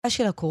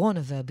של הקורונה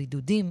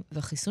והבידודים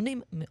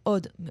והחיסונים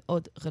מאוד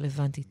מאוד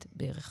רלוונטית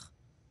בערך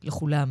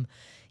לכולם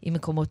עם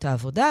מקומות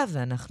העבודה,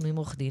 ואנחנו עם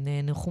עורך דין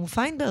נחום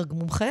פיינברג,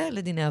 מומחה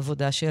לדיני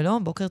עבודה.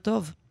 שלום, בוקר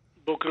טוב.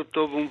 בוקר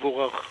טוב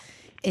ומבורך.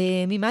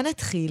 ממה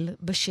נתחיל?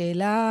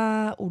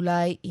 בשאלה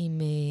אולי אם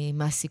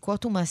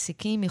מעסיקות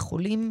ומעסיקים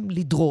יכולים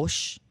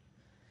לדרוש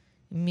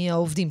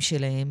מהעובדים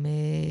שלהם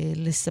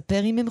לספר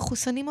אם הם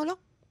מחוסנים או לא?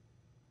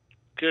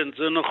 כן,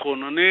 זה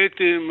נכון. אני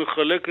הייתי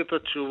מחלק את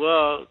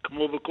התשובה,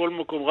 כמו בכל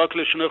מקום, רק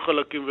לשני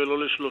חלקים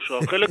ולא לשלושה.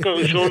 החלק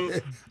הראשון...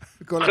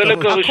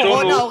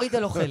 הקורונה הורידה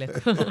לו חלק.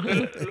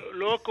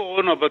 לא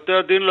הקורונה, בתי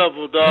הדין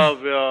לעבודה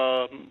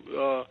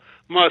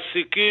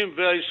והמעסיקים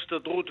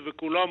וההסתדרות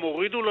וכולם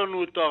הורידו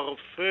לנו את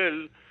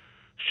הערפל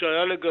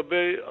שהיה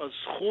לגבי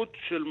הזכות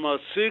של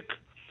מעסיק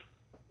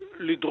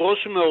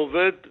לדרוש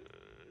מהעובד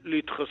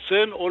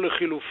להתחסן או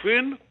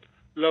לחילופין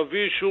להביא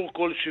אישור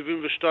כל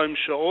 72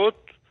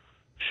 שעות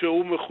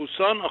שהוא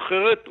מחוסן,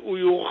 אחרת הוא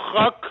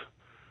יורחק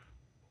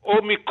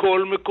או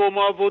מכל מקום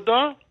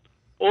העבודה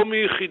או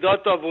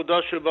מיחידת העבודה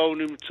שבה הוא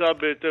נמצא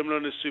בהתאם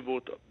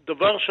לנסיבות.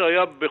 דבר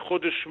שהיה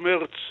בחודש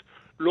מרץ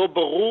לא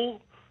ברור,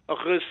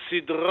 אחרי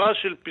סדרה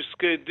של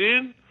פסקי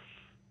דין,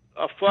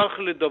 הפך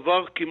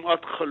לדבר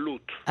כמעט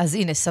חלוט. אז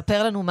הנה,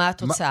 ספר לנו מה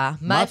התוצאה.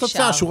 מה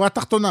התוצאה? שורה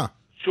תחתונה.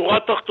 שורה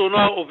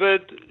תחתונה עובד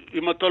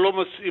אם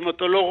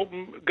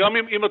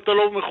אתה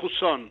לא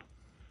מחוסן.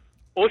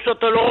 או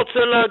שאתה לא רוצה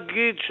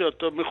להגיד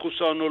שאתה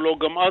מחוסן או לא,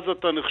 גם אז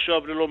אתה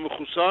נחשב ללא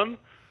מחוסן.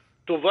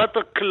 טובת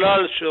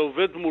הכלל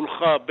שעובד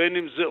מולך, בין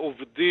אם זה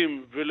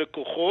עובדים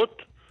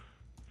ולקוחות,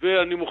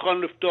 ואני מוכן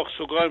לפתוח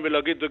סוגריים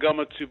ולהגיד זה גם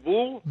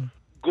הציבור,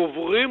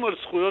 גוברים על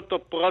זכויות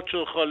הפרט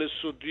שלך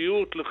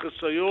לסודיות,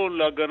 לחיסיון,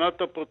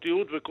 להגנת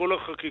הפרטיות וכל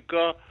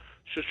החקיקה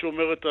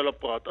ששומרת על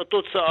הפרט.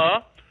 התוצאה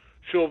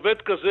שעובד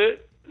כזה,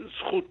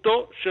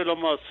 זכותו של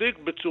המעסיק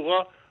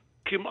בצורה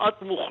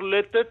כמעט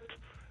מוחלטת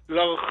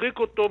להרחיק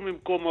אותו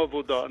ממקום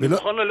העבודה.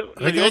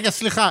 רגע,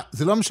 סליחה,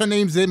 זה לא משנה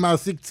אם זה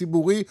מעסיק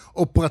ציבורי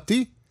או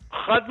פרטי?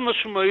 חד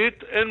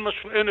משמעית,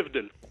 אין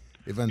הבדל.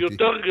 הבנתי.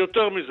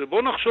 יותר מזה.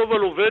 בוא נחשוב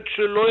על עובד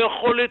שלא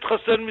יכול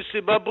להתחסן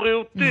מסיבה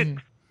בריאותית.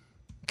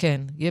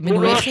 כן,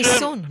 מנועי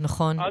חיסון,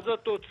 נכון. אז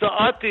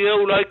התוצאה תהיה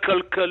אולי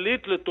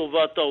כלכלית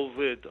לטובת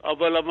העובד,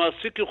 אבל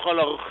המעסיק יוכל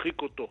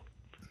להרחיק אותו.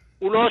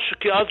 הוא לא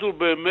כי אז הוא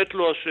באמת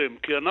לא אשם,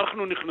 כי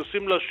אנחנו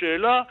נכנסים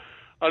לשאלה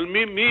על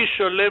מי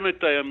ישלם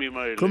את הימים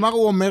האלה. כלומר,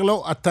 הוא אומר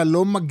לו, אתה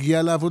לא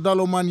מגיע לעבודה,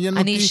 לא מעניין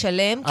אותי. אני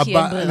אשלם כי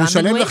אין ברירה,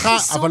 מנועי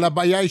חיסון. אבל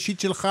הבעיה האישית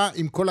שלך,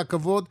 עם כל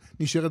הכבוד,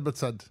 נשארת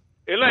בצד.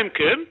 אלא אם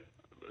כן,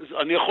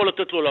 אני יכול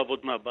לתת לו לעבוד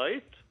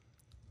מהבית,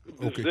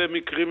 זה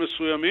מקרים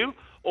מסוימים,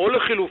 או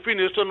לחילופין,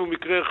 יש לנו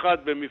מקרה אחד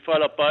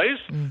במפעל הפיס,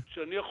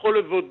 שאני יכול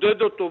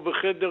לבודד אותו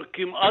בחדר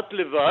כמעט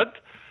לבד,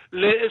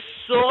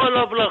 לאסור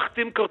עליו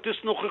להחתים כרטיס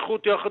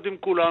נוכחות יחד עם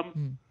כולם,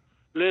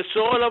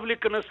 לאסור עליו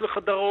להיכנס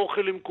לחדר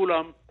האוכל עם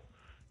כולם,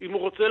 אם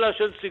הוא רוצה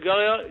לעשן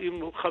סיגריה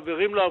עם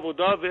חברים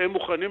לעבודה והם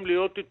מוכנים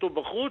להיות איתו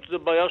בחוץ, זה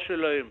בעיה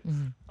שלהם.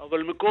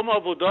 אבל מקום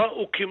העבודה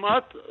הוא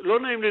כמעט, לא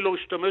נעים לי לא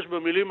להשתמש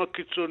במילים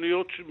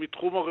הקיצוניות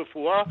מתחום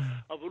הרפואה,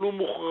 אבל הוא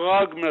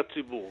מוחרג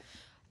מהציבור.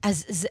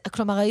 אז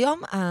כלומר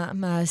היום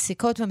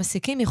המעסיקות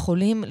והמעסיקים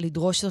יכולים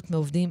לדרוש זאת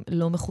מעובדים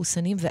לא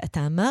מחוסנים, ואתה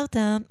אמרת,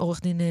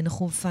 עורך דין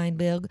נחום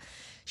פיינברג,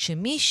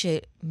 שמי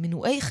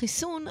שמנועי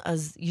חיסון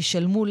אז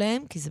ישלמו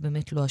להם, כי זה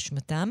באמת לא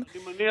אשמתם.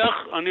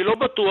 אני לא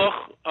בטוח,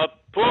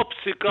 פה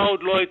הפסיקה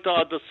עוד לא הייתה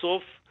עד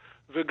הסוף,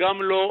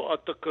 וגם לא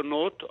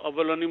התקנות,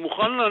 אבל אני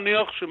מוכן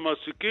להניח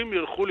שמעסיקים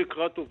ילכו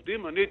לקראת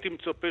עובדים, אני הייתי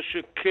מצפה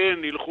שכן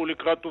ילכו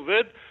לקראת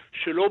עובד,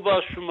 שלא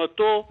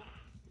באשמתו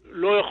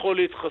לא יכול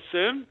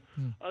להתחסן.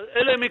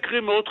 אלה הם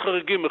מקרים מאוד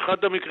חריגים.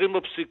 אחד המקרים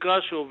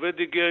בפסיקה שעובד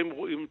הגיע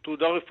עם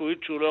תעודה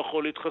רפואית שהוא לא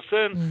יכול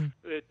להתחסן,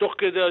 תוך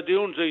כדי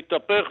הדיון זה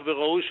התהפך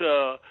וראו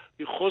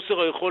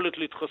שחוסר היכולת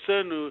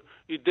להתחסן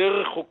היא די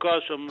רחוקה,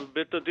 שם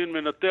בית הדין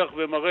מנתח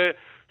ומראה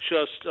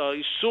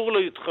שהאיסור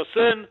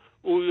להתחסן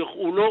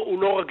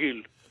הוא לא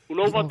רגיל.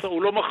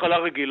 הוא לא מחלה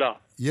רגילה.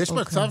 יש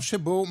מצב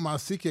שבו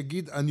מעסיק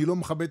יגיד אני לא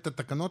מכבד את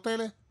התקנות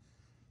האלה?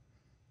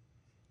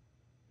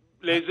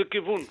 לאיזה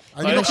כיוון?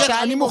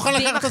 אני מוכן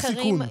לקחת את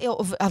הסיכון.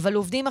 אבל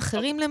עובדים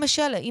אחרים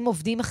למשל, אם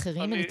עובדים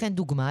אחרים, אני אתן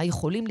דוגמה,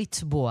 יכולים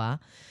לצבוע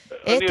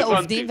את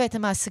העובדים ואת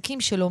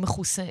המעסיקים שלא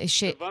מחוסנים.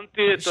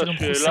 הבנתי את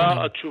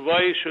השאלה, התשובה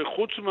היא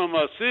שחוץ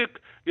מהמעסיק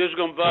יש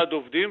גם ועד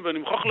עובדים, ואני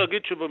מוכרח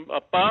להגיד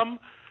שהפעם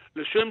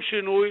לשם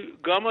שינוי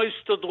גם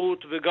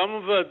ההסתדרות וגם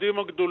הוועדים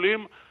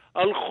הגדולים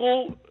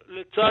הלכו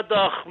לצד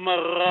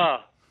ההחמרה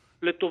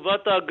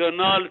לטובת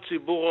ההגנה על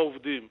ציבור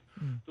העובדים.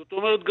 זאת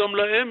אומרת, גם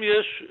להם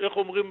יש, איך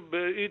אומרים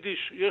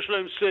ביידיש, יש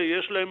להם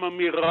יש להם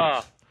אמירה.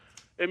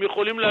 הם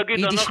יכולים להגיד,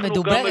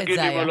 אנחנו גם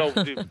מגינים על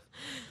העובדים.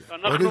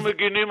 אנחנו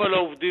מגינים על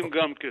העובדים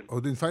גם כן.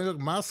 עורך פיינברג,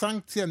 מה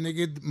הסנקציה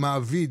נגד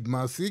מעביד,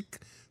 מעסיק,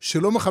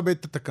 שלא מכבד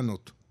את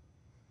התקנות?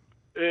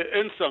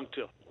 אין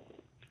סנקציה.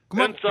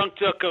 אין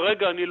סנקציה.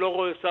 כרגע אני לא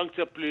רואה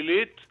סנקציה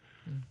פלילית,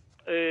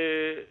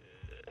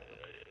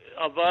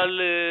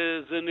 אבל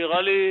זה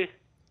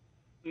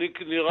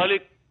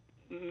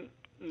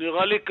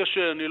נראה לי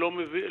קשה, אני לא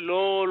מבין,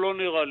 לא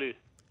נראה לי.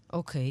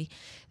 אוקיי.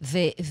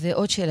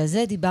 ועוד שאלה, זה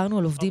דיברנו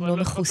על עובדים לא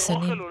מחוסנים.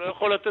 אבל הוא לא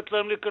יכול לתת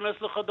להם להיכנס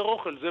לחדר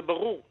אוכל, זה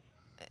ברור.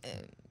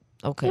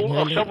 אוקיי,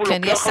 נראה לי.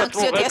 כן,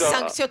 יש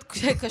סנקציות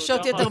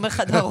קשות יותר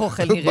מחדר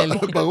אוכל, נראה לי.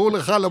 ברור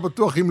לך, לא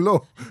בטוח אם לא.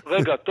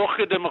 רגע, תוך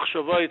כדי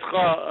מחשבה איתך,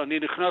 אני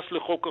נכנס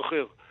לחוק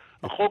אחר.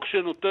 החוק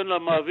שנותן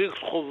למעביד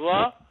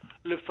חובה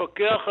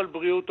לפקח על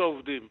בריאות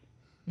העובדים.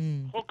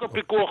 חוק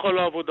הפיקוח על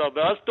העבודה,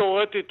 ואז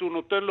תיאורטית הוא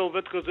נותן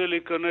לעובד כזה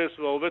להיכנס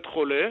והעובד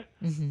חולה,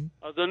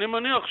 אז אני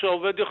מניח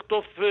שהעובד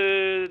יחטוף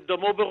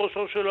דמו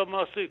בראשו של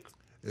המעסיק.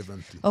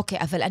 הבנתי. אוקיי,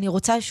 אבל אני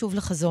רוצה שוב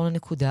לחזור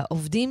לנקודה.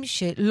 עובדים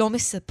שלא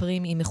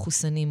מספרים אם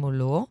מחוסנים או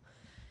לא,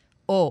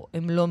 או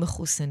הם לא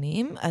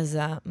מחוסנים, אז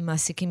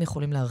המעסיקים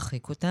יכולים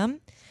להרחיק אותם.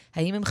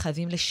 האם הם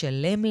חייבים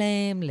לשלם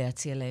להם,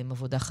 להציע להם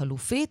עבודה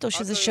חלופית, או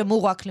שזה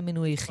שמור רק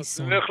למנועי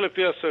חיסון? נלך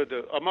לפי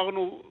הסדר.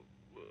 אמרנו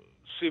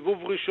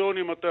סיבוב ראשון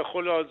אם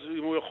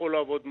הוא יכול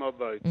לעבוד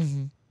מהבית.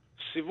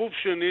 סיבוב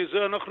שני,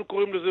 זה אנחנו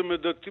קוראים לזה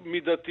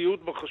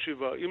מידתיות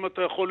בחשיבה. אם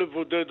אתה יכול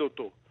לבודד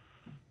אותו.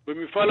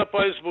 במפעל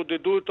הפיס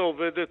בודדו את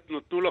העובדת,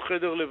 נתנו לה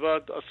חדר לבד,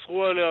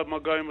 אסרו עליה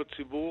מגע עם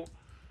הציבור.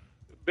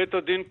 בית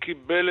הדין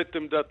קיבל את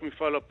עמדת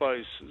מפעל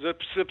הפיס.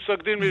 זה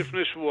פסק דין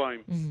מלפני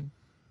שבועיים.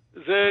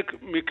 זה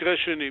מקרה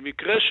שני.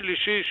 מקרה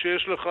שלישי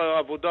שיש לך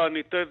עבודה,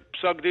 ניתן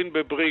פסק דין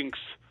בברינקס.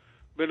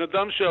 בן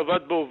אדם שעבד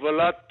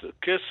בהובלת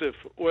כסף,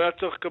 הוא היה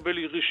צריך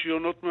לקבל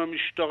רישיונות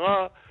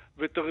מהמשטרה,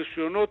 ואת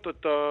הרישיונות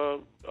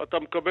אתה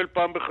מקבל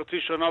פעם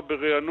בחצי שנה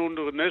ברענון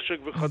נשק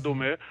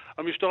וכדומה.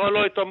 המשטרה לא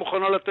הייתה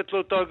מוכנה לתת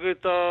לו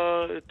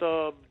את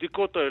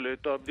הבדיקות האלה,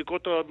 את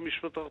הבדיקות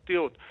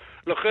המשפטרתיות.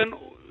 לכן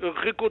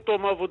הרחיקו אותו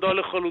מעבודה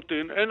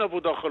לחלוטין, אין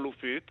עבודה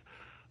חלופית.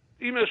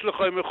 אם יש לך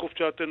ימי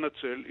חופשה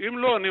תנצל. אם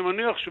לא, אני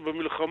מניח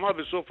שבמלחמה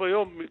בסוף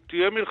היום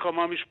תהיה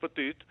מלחמה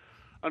משפטית.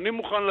 אני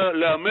מוכן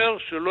לאמר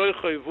שלא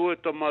יחייבו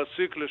את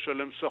המעסיק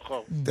לשלם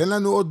שכר. תן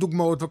לנו עוד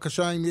דוגמאות,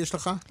 בבקשה, אם יש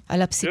לך.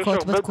 על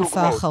הפסיקות בתקופה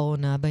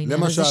האחרונה,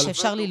 בעניין הזה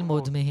שאפשר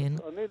ללמוד מהן.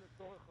 אני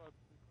לצורך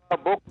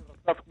הבוקר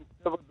אספתי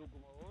 7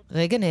 דוגמאות.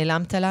 רגע,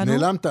 נעלמת לנו?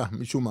 נעלמת,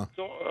 משום מה.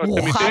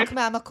 הורחק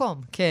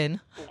מהמקום, כן.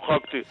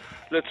 הורחקתי.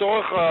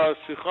 לצורך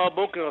השיחה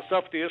הבוקר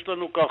אספתי, יש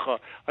לנו ככה.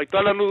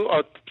 הייתה לנו,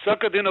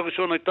 פסק הדין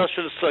הראשון הייתה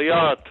של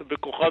סייעת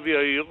בכוכב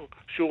יאיר,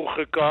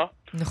 שהורחקה.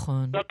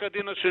 נכון. פסק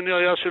הדין השני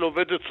היה של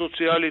עובדת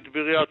סוציאלית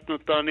בעיריית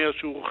נתניה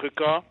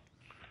שהורחקה.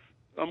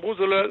 אמרו,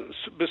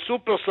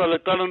 בסופרסל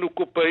הייתה לנו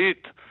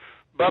קופאית,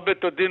 בא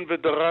בית הדין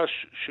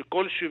ודרש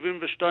שכל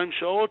 72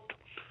 שעות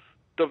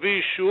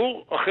תביא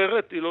אישור,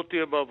 אחרת היא לא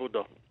תהיה בעבודה.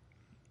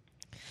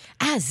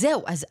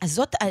 זהו, אז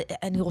זאת,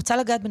 אני רוצה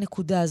לגעת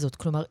בנקודה הזאת.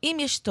 כלומר, אם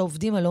יש את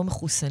העובדים הלא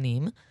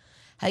מחוסנים,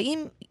 האם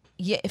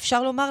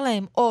אפשר לומר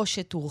להם או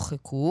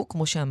שתורחקו,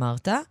 כמו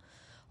שאמרת,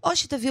 או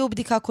שתביאו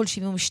בדיקה כל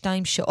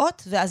 72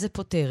 שעות, ואז זה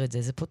פותר את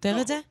זה. זה פותר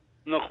את זה?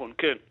 נכון,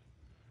 כן.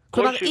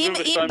 כלומר, אם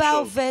בא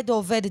עובד או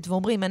עובדת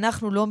ואומרים,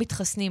 אנחנו לא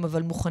מתחסנים,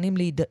 אבל מוכנים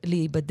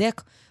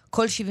להיבדק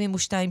כל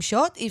 72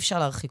 שעות, אי אפשר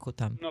להרחיק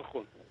אותם.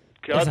 נכון.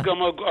 כי אז גם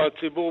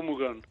הציבור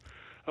מוגן.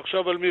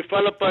 עכשיו, על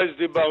מפעל הפיס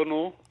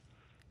דיברנו,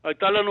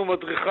 הייתה לנו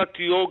מדריכת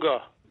יוגה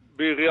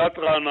בעיריית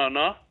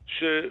רעננה,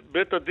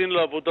 שבית הדין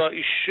לעבודה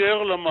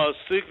אישר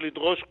למעסיק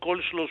לדרוש כל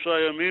 3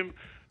 ימים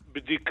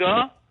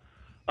בדיקה,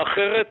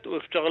 אחרת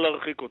אפשר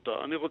להרחיק אותה.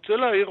 אני רוצה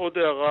להעיר עוד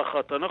הערה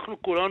אחת.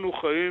 אנחנו כולנו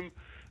חיים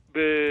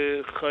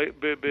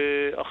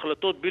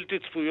בהחלטות בלתי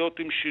צפויות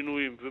עם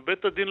שינויים,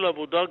 ובית הדין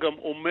לעבודה גם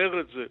אומר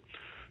את זה,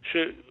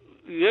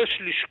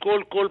 שיש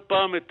לשקול כל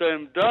פעם את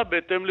העמדה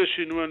בהתאם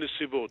לשינוי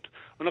הנסיבות.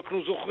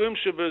 אנחנו זוכרים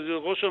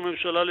שראש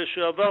הממשלה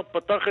לשעבר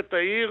פתח את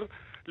העיר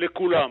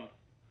לכולם,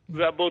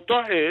 ובאותה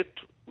עת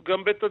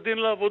גם בית הדין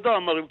לעבודה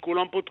אמר, אם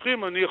כולם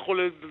פותחים אני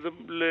יכול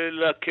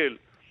להקל.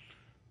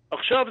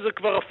 עכשיו זה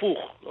כבר הפוך,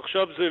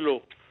 עכשיו זה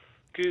לא.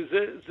 כי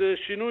זה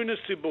שינוי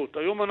נסיבות.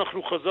 היום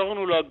אנחנו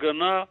חזרנו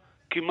להגנה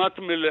כמעט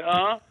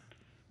מלאה,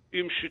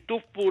 עם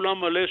שיתוף פעולה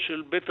מלא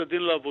של בית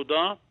הדין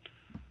לעבודה,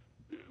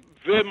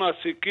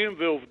 ומעסיקים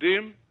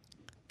ועובדים.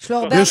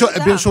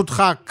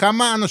 ברשותך,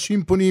 כמה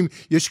אנשים פונים?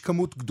 יש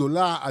כמות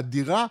גדולה,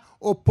 אדירה,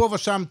 או פה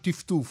ושם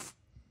טפטוף?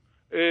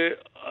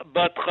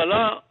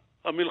 בהתחלה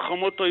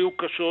המלחמות היו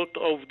קשות,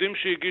 העובדים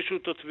שהגישו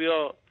את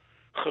התביעה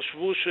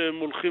חשבו שהם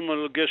הולכים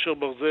על גשר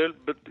ברזל.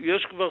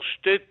 יש כבר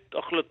 2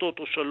 החלטות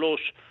או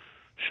 3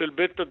 של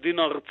בית הדין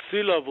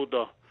הארצי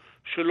לעבודה,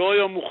 שלא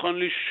היה מוכן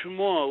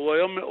לשמוע, הוא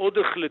היה מאוד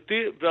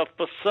החלטי, ואף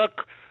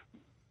פסק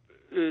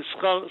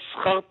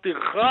שכר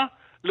טרחה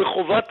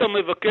לחובת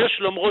המבקש,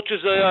 למרות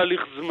שזה היה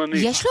הליך זמני.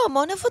 יש לו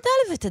המון עבודה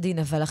לבית הדין,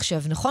 אבל עכשיו,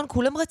 נכון?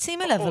 כולם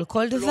רצים אליו על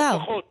כל דבר.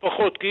 לא,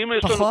 פחות, כי אם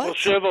יש לנו כבר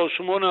 7 או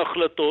 8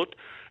 החלטות,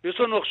 יש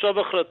לנו עכשיו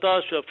החלטה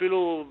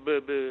שאפילו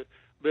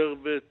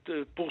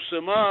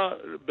פורסמה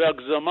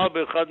בהגזמה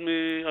באחד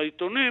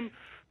מהעיתונים,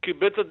 כי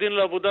בית הדין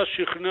לעבודה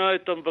שכנע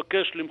את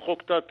המבקש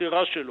למחוק את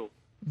העתירה שלו.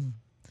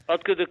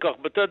 עד כדי כך.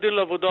 בתי הדין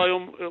לעבודה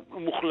היום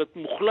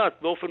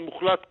באופן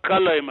מוחלט, קל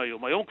להם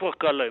היום. היום כבר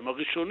קל להם.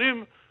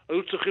 הראשונים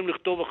היו צריכים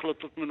לכתוב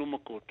החלטות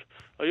מנומקות.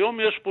 היום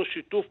יש פה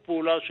שיתוף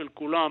פעולה של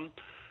כולם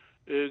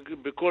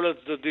בכל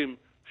הצדדים,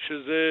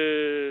 שזה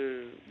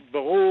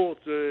ברור,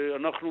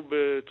 אנחנו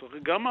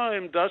גם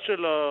העמדה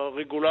של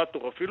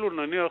הרגולטור, אפילו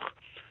נניח,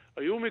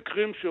 היו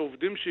מקרים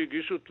שעובדים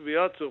שהגישו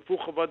תביעה צרפו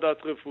חוות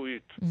דעת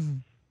רפואית.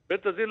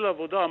 בית הדין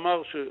לעבודה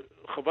אמר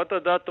שחוות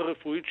הדעת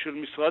הרפואית של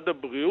משרד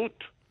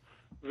הבריאות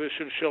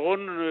ושל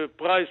שרון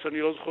פרייס,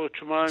 אני לא זוכר את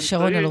שמה האמצעי.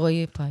 שרון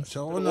אלרועי פרייס.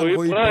 שרון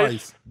אלרועי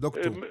פרייס,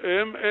 דוקטור.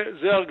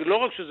 לא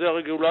רק שזה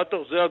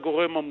הרגולטור, זה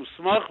הגורם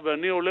המוסמך,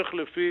 ואני הולך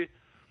לפי,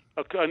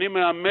 אני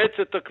מאמץ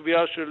את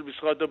הקביעה של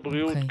משרד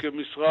הבריאות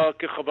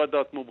כחוות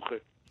דעת מומחה.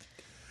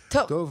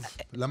 טוב,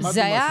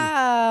 זה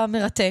היה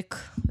מרתק.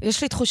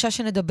 יש לי תחושה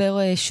שנדבר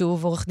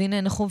שוב. עורך דין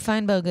נחום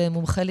פיינברג,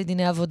 מומחה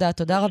לדיני עבודה.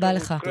 תודה רבה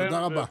לך. תודה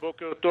רבה.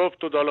 בוקר טוב,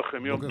 תודה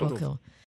לכם. יום טוב.